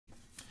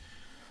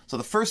So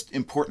the first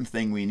important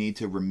thing we need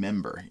to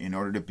remember in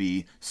order to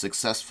be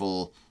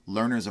successful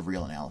learners of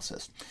real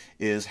analysis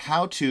is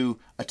how to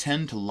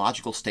attend to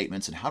logical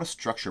statements and how to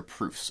structure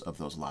proofs of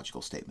those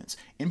logical statements.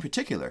 In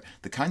particular,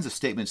 the kinds of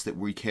statements that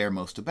we care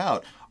most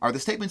about are the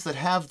statements that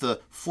have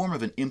the form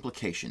of an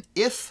implication.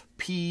 If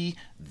P,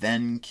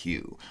 then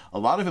Q. A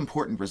lot of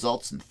important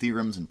results and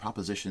theorems and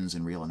propositions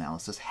in real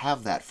analysis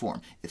have that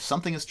form. If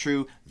something is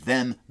true,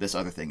 then this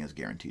other thing is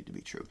guaranteed to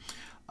be true.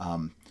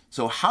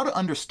 So how to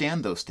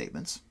understand those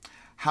statements,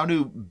 how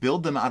to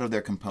build them out of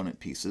their component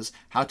pieces,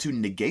 how to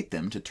negate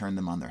them to turn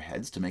them on their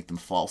heads to make them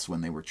false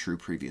when they were true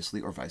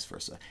previously or vice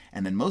versa.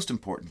 And then most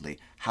importantly,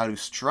 how to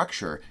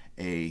structure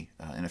an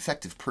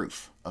effective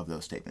proof of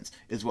those statements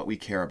is what we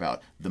care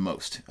about the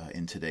most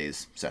in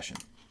today's session.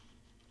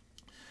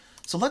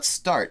 So let's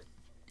start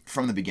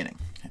from the beginning.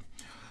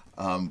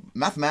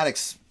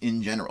 Mathematics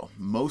in general,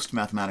 most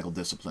mathematical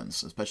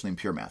disciplines, especially in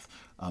pure math,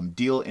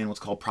 deal in what's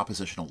called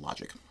propositional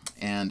logic.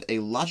 And a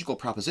logical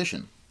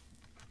proposition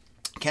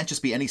can't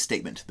just be any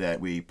statement that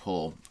we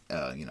pull,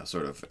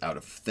 sort of out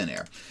of thin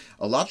air.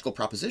 A logical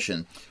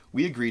proposition,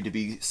 we agree to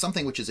be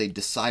something which is a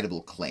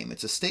decidable claim.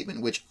 It's a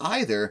statement which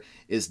either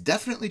is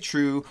definitely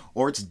true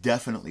or it's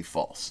definitely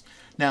false.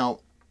 Now,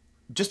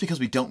 just because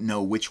we don't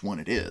know which one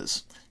it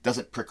is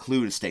doesn't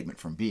preclude a statement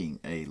from being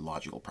a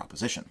logical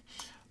proposition.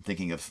 I'm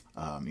thinking of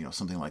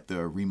something like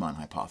the Riemann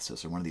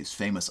hypothesis, or one of these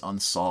famous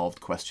unsolved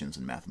questions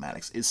in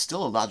mathematics, is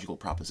still a logical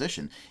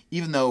proposition,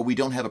 even though we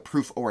don't have a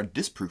proof or a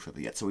disproof of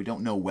it yet, so we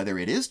don't know whether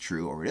it is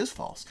true or it is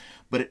false.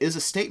 But it is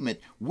a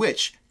statement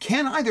which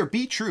can either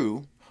be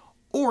true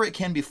or it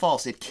can be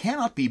false. It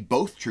cannot be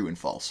both true and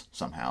false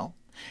somehow,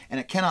 and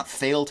it cannot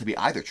fail to be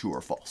either true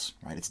or false,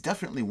 right? It's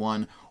definitely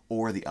one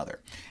or the other.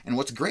 And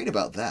what's great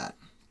about that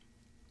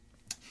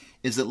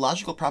is that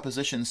logical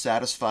propositions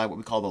satisfy what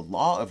we call the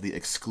law of the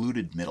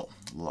excluded middle.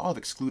 The law of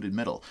excluded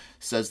middle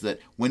says that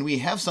when we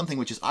have something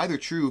which is either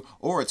true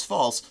or it's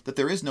false, that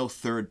there is no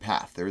third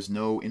path. There is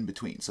no in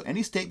between. So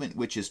any statement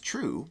which is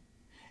true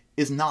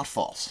is not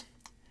false.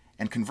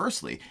 And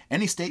conversely,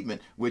 any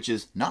statement which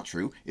is not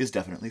true is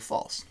definitely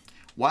false.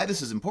 Why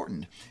this is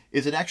important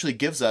is it actually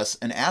gives us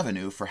an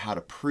avenue for how to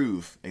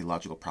prove a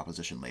logical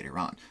proposition later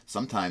on.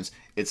 Sometimes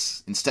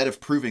it's, instead of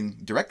proving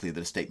directly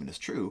that a statement is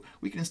true,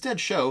 we can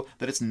instead show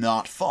that it's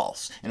not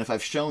false. And if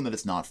I've shown that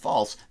it's not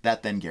false,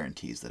 that then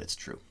guarantees that it's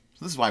true.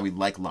 So this is why we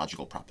like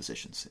logical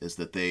propositions, is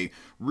that they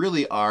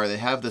really are, they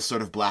have this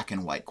sort of black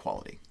and white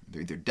quality.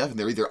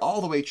 They're either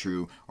all the way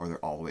true or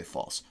they're all the way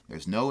false.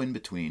 There's no in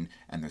between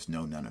and there's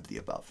no none of the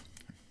above.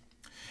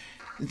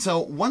 And so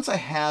once I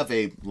have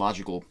a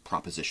logical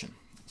proposition,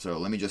 so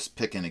let me just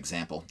pick an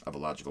example of a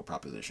logical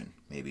proposition.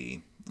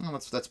 Maybe,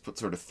 let's put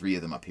sort of 3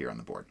 of them up here on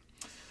the board.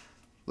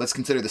 Let's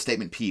consider the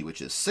statement P,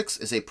 which is 6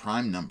 is a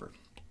prime number.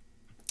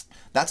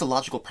 That's a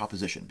logical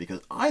proposition because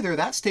either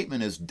that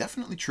statement is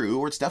definitely true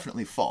or it's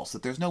definitely false,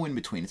 that there's no in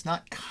between. It's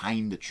not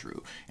kind of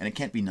true, and it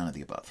can't be none of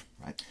the above,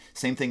 right?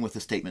 Same thing with the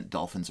statement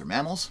dolphins are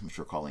mammals, which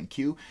we're calling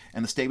Q,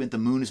 and the statement the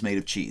moon is made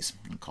of cheese,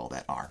 and call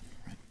that R.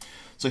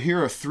 So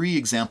here are 3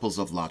 examples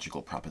of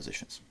logical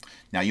propositions.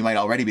 Now you might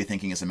already be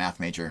thinking as a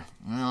math major,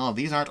 well,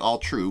 these aren't all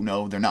true.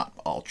 No, they're not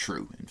all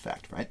true, in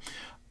fact, right?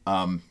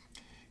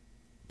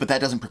 But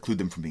that doesn't preclude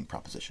them from being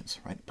propositions,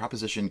 right?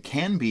 Proposition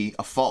can be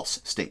a false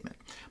statement,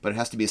 but it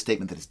has to be a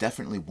statement that is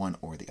definitely one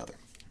or the other.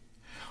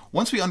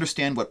 Once we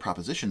understand what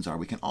propositions are,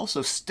 we can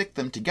also stick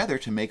them together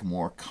to make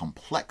more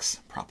complex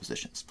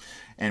propositions.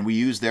 And we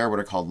use there what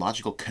are called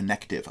logical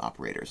connective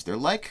operators. They're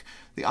like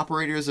the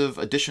operators of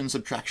addition,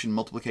 subtraction,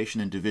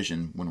 multiplication, and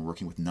division when we're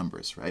working with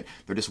numbers, right?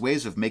 They're just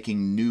ways of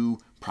making new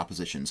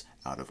propositions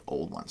out of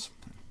old ones.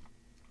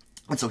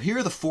 And so here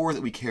are the 4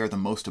 that we care the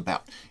most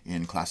about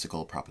in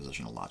classical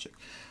propositional logic.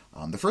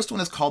 The first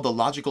one is called the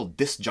logical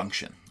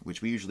disjunction,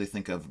 which we usually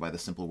think of by the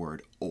simple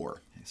word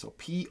or. So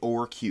P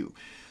or Q.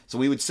 So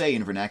we would say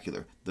in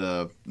vernacular,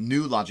 the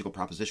new logical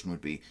proposition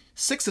would be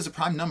 6 is a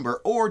prime number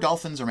or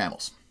dolphins are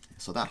mammals.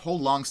 So that whole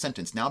long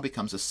sentence now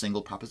becomes a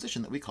single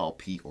proposition that we call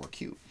P or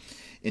Q.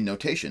 In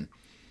notation,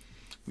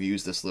 we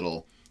use this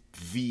little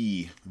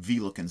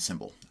V-looking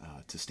symbol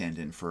to stand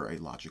in for a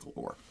logical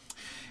or.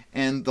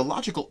 And the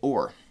logical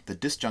or, the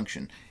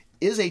disjunction,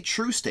 is a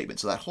true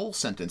statement. So that whole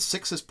sentence,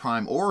 6 is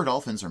prime or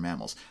dolphins are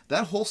mammals,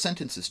 that whole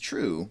sentence is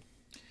true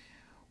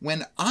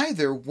when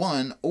either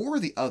one or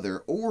the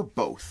other or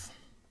both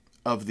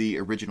of the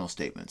original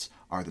statements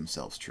are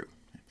themselves true.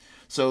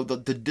 So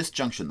the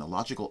disjunction, the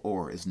logical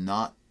or, is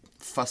not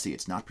fussy,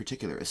 it's not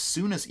particular. As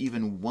soon as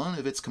even one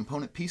of its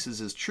component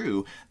pieces is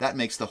true, that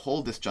makes the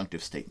whole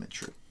disjunctive statement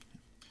true.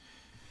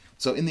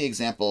 So in the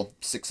example,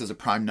 6 is a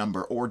prime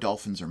number or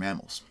dolphins are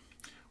mammals.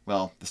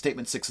 Well, the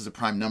statement 6 is a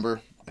prime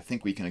number, I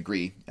think we can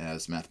agree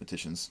as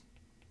mathematicians,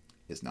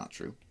 is not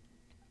true.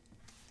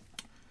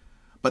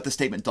 But the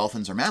statement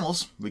dolphins are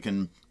mammals, we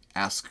can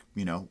ask,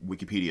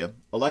 Wikipedia,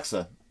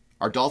 Alexa,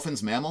 are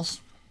dolphins mammals?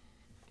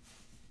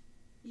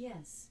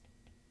 Yes.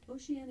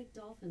 Oceanic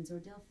dolphins, or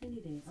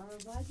Delphinidae, are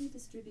a widely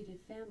distributed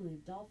family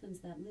of dolphins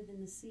that live in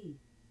the sea.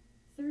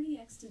 30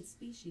 extant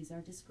species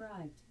are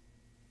described.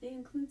 They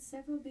include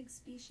several big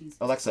species.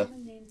 Alexa,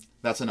 Common names.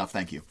 that's enough,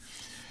 thank you.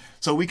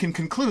 So we can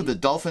conclude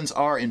that dolphins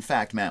are in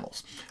fact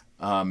mammals.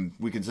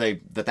 We can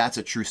say that that's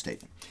a true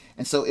statement.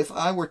 And so if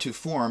I were to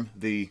form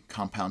the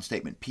compound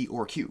statement P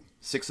or Q,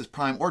 6 is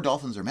prime or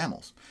dolphins are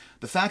mammals,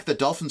 the fact that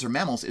dolphins are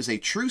mammals is a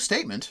true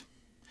statement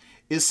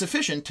is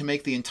sufficient to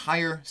make the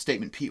entire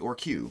statement P or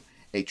Q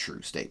a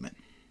true statement.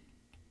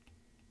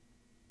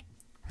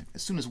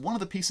 As soon as one of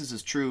the pieces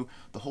is true,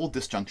 the whole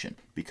disjunction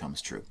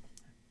becomes true.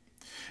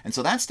 And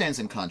so that stands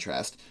in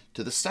contrast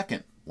to the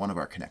second one of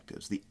our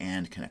connectives, the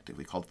AND connective.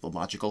 We call it the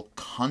logical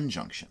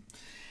conjunction.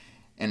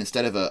 And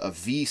instead of a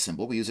V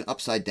symbol, we use an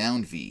upside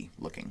down V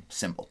looking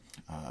symbol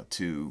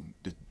to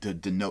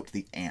denote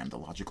the AND, the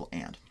logical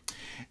AND.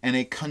 And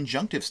a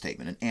conjunctive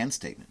statement, an AND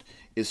statement,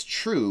 is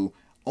true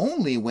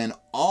only when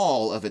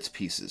all of its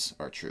pieces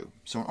are true.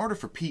 So in order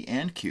for P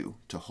and Q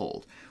to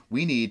hold,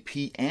 we need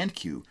P and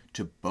Q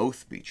to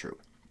both be true.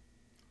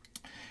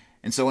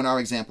 And so in our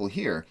example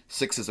here,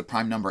 6 is a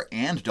prime number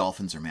and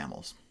dolphins are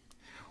mammals.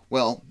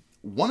 Well,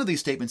 one of these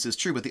statements is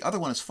true, but the other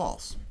one is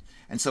false.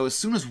 And so as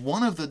soon as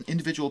one of the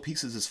individual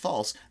pieces is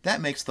false, that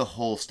makes the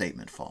whole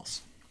statement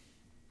false.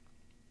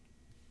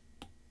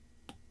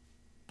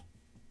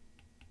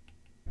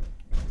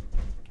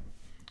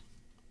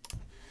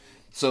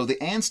 So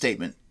the AND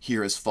statement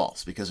here is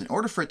false, because in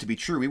order for it to be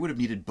true, we would have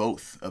needed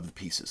both of the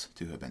pieces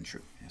to have been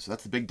true. So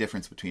that's the big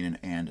difference between an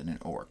AND and an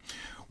OR.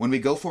 When we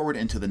go forward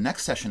into the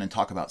next session and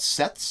talk about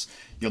sets,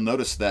 you'll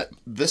notice that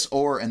this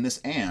OR and this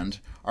AND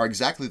are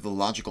exactly the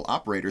logical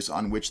operators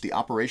on which the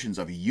operations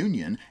of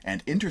union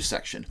and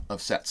intersection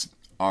of sets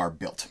are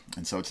built.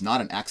 And so it's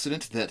not an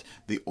accident that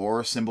the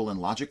OR symbol in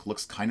logic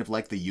looks kind of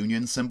like the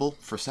union symbol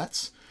for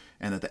sets,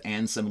 and that the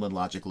AND symbol in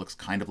logic looks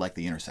kind of like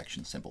the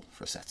intersection symbol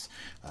for sets.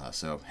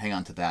 So hang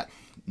on to that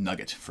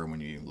nugget for when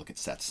you look at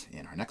sets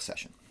in our next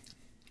session.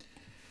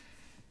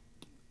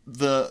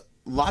 The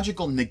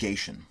logical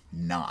negation,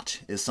 not,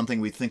 is something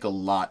we think a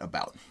lot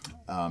about.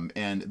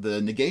 And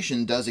the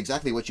negation does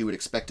exactly what you would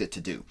expect it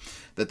to do.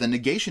 That the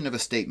negation of a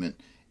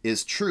statement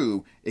is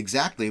true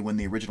exactly when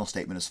the original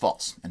statement is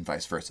false, and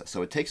vice versa.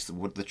 So it takes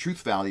the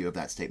truth value of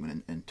that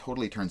statement and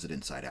totally turns it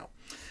inside out.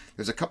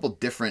 There's a couple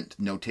different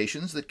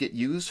notations that get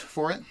used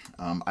for it.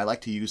 I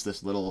like to use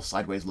this little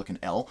sideways looking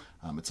L,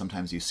 but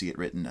sometimes you see it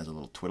written as a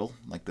little twiddle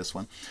like this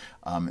one.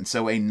 And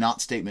so a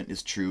not statement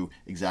is true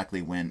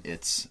exactly when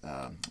its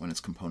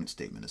component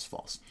statement is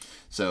false.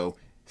 So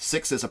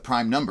 6 as a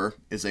prime number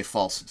is a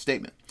false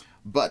statement.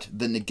 But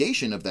the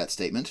negation of that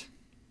statement,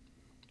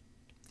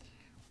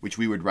 which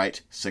we would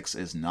write 6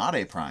 is not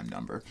a prime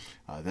number,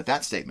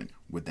 that statement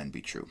would then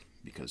be true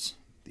because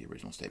the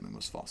original statement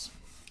was false.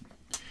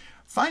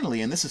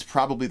 Finally, and this is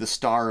probably the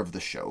star of the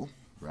show,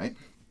 right?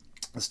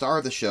 The star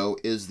of the show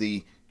is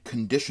the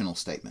conditional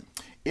statement.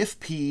 If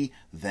P,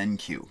 then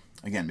Q.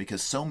 Again,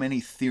 because so many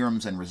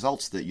theorems and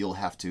results that you'll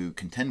have to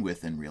contend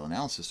with in real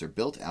analysis are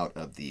built out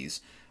of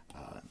these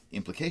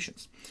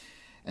implications.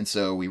 And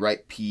so we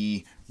write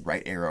P,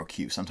 right arrow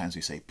Q. Sometimes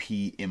we say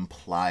P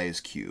implies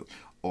Q.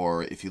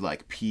 Or if you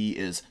like, P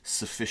is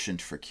sufficient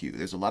for Q.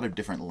 There's a lot of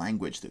different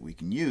language that we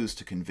can use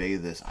to convey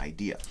this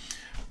idea.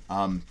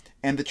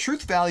 And the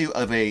truth value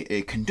of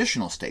a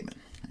conditional statement,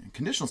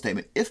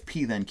 if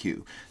P then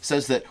Q,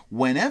 says that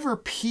whenever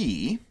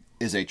P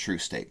is a true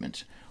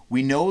statement,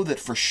 we know that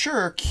for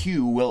sure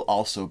Q will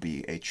also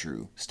be a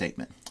true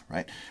statement,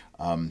 right?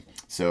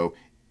 So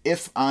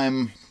if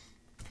I'm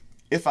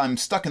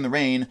stuck in the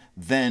rain,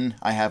 then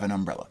I have an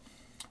umbrella,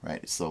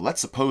 right? So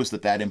let's suppose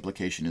that that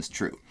implication is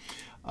true.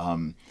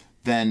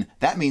 Then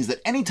that means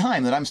that any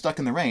time that I'm stuck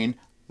in the rain,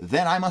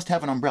 then I must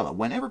have an umbrella.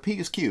 Whenever P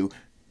is Q,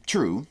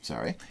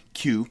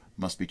 Q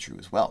must be true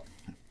as well.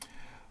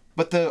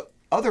 But the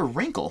other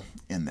wrinkle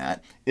in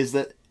that is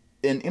that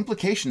an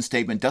implication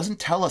statement doesn't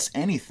tell us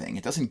anything.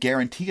 It doesn't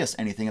guarantee us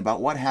anything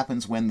about what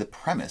happens when the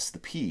premise, the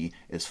P,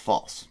 is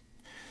false.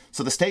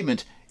 So the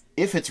statement,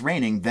 if it's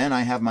raining, then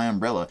I have my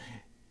umbrella,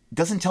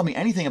 doesn't tell me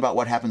anything about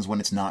what happens when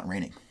it's not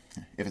raining.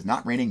 If it's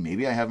not raining,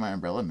 maybe I have my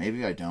umbrella,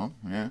 maybe I don't.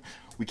 Yeah.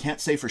 We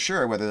can't say for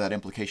sure whether that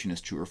implication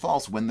is true or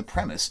false when the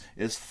premise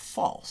is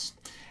false.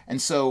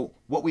 And so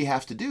what we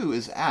have to do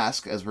is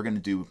ask, as we're going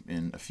to do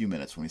in a few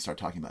minutes when we start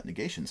talking about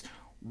negations,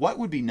 what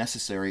would be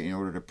necessary in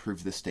order to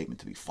prove this statement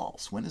to be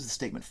false? When is the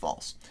statement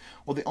false?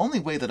 Well, the only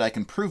way that I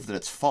can prove that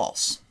it's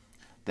false,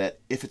 that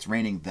if it's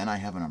raining, then I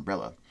have an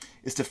umbrella,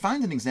 is to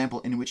find an example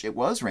in which it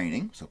was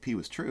raining, so P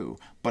was true,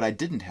 but I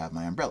didn't have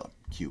my umbrella,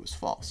 Q was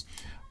false.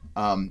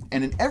 And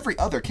in every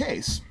other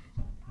case,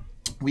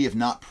 we have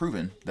not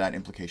proven that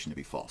implication to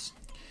be false.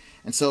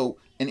 And so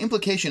an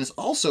implication is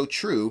also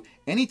true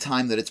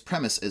anytime that its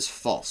premise is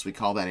false. We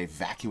call that a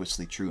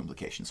vacuously true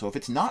implication. So if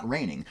it's not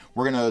raining,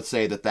 we're going to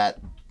say that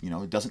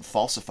it doesn't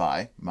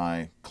falsify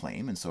my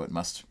claim, and so it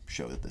must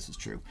show that this is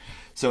true.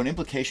 So an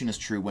implication is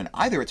true when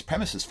either its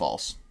premise is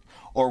false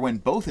or when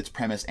both its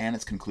premise and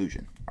its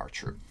conclusion are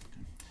true.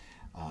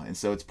 And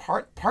so it's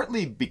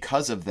partly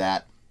because of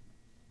that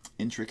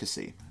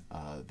intricacy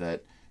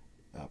that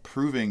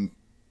proving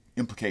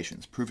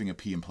implications, proving a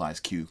P implies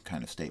Q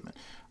kind of statement,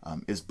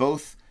 is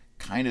both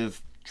kind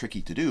of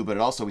tricky to do, but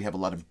also we have a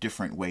lot of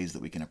different ways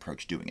that we can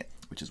approach doing it,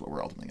 which is what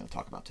we're ultimately going to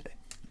talk about today.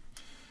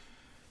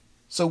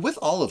 So with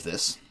all of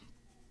this,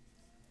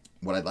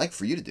 what I'd like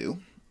for you to do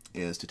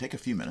is to take a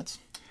few minutes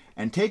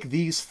and take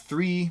these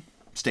three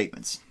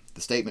statements.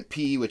 The statement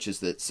P, which is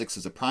that 6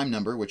 is a prime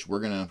number, which we're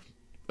going to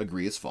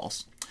agree is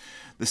false.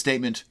 The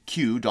statement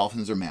Q,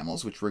 dolphins are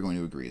mammals, which we're going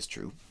to agree is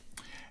true.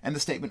 And the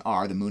statement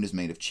R, the moon is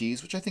made of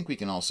cheese, which I think we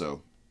can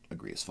also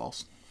agree is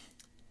false.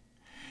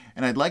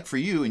 And I'd like for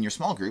you in your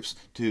small groups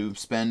to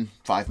spend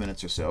 5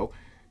 minutes or so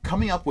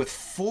coming up with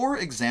 4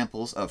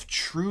 examples of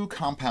true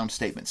compound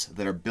statements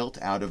that are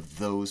built out of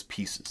those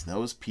pieces,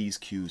 those P's,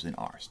 Q's, and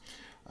R's.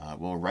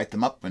 We'll write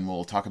them up and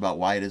we'll talk about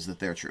why it is that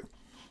they're true.